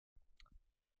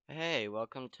Hey,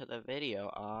 welcome to the video.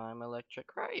 I'm Electric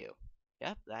Ryu.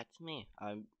 Yep, that's me.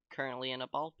 I'm currently in a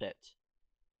ball pit.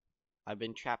 I've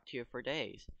been trapped here for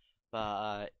days.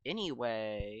 But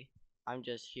anyway, I'm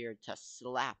just here to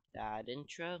slap that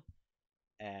intro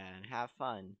and have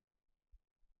fun.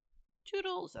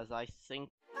 Toodles as I sing.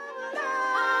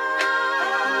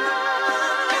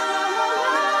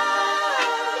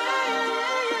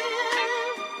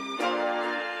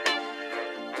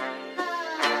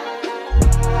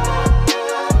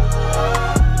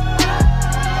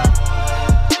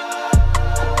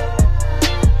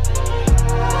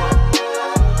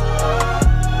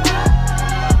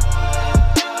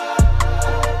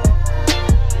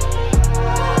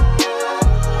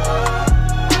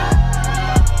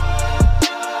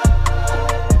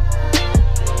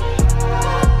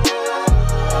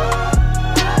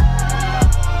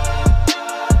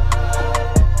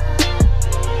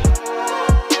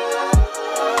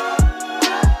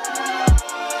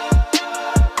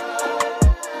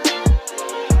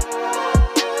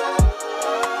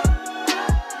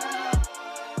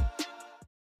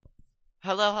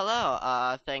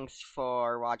 Hello. Thanks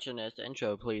for watching this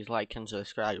intro. Please like and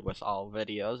subscribe with all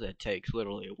videos. It takes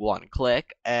literally one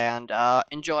click. And,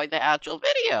 enjoy the actual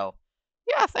video.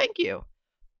 Yeah, thank you.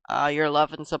 Your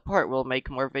love and support will make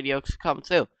more videos come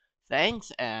through.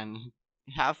 Thanks, and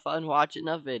have fun watching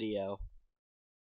the video.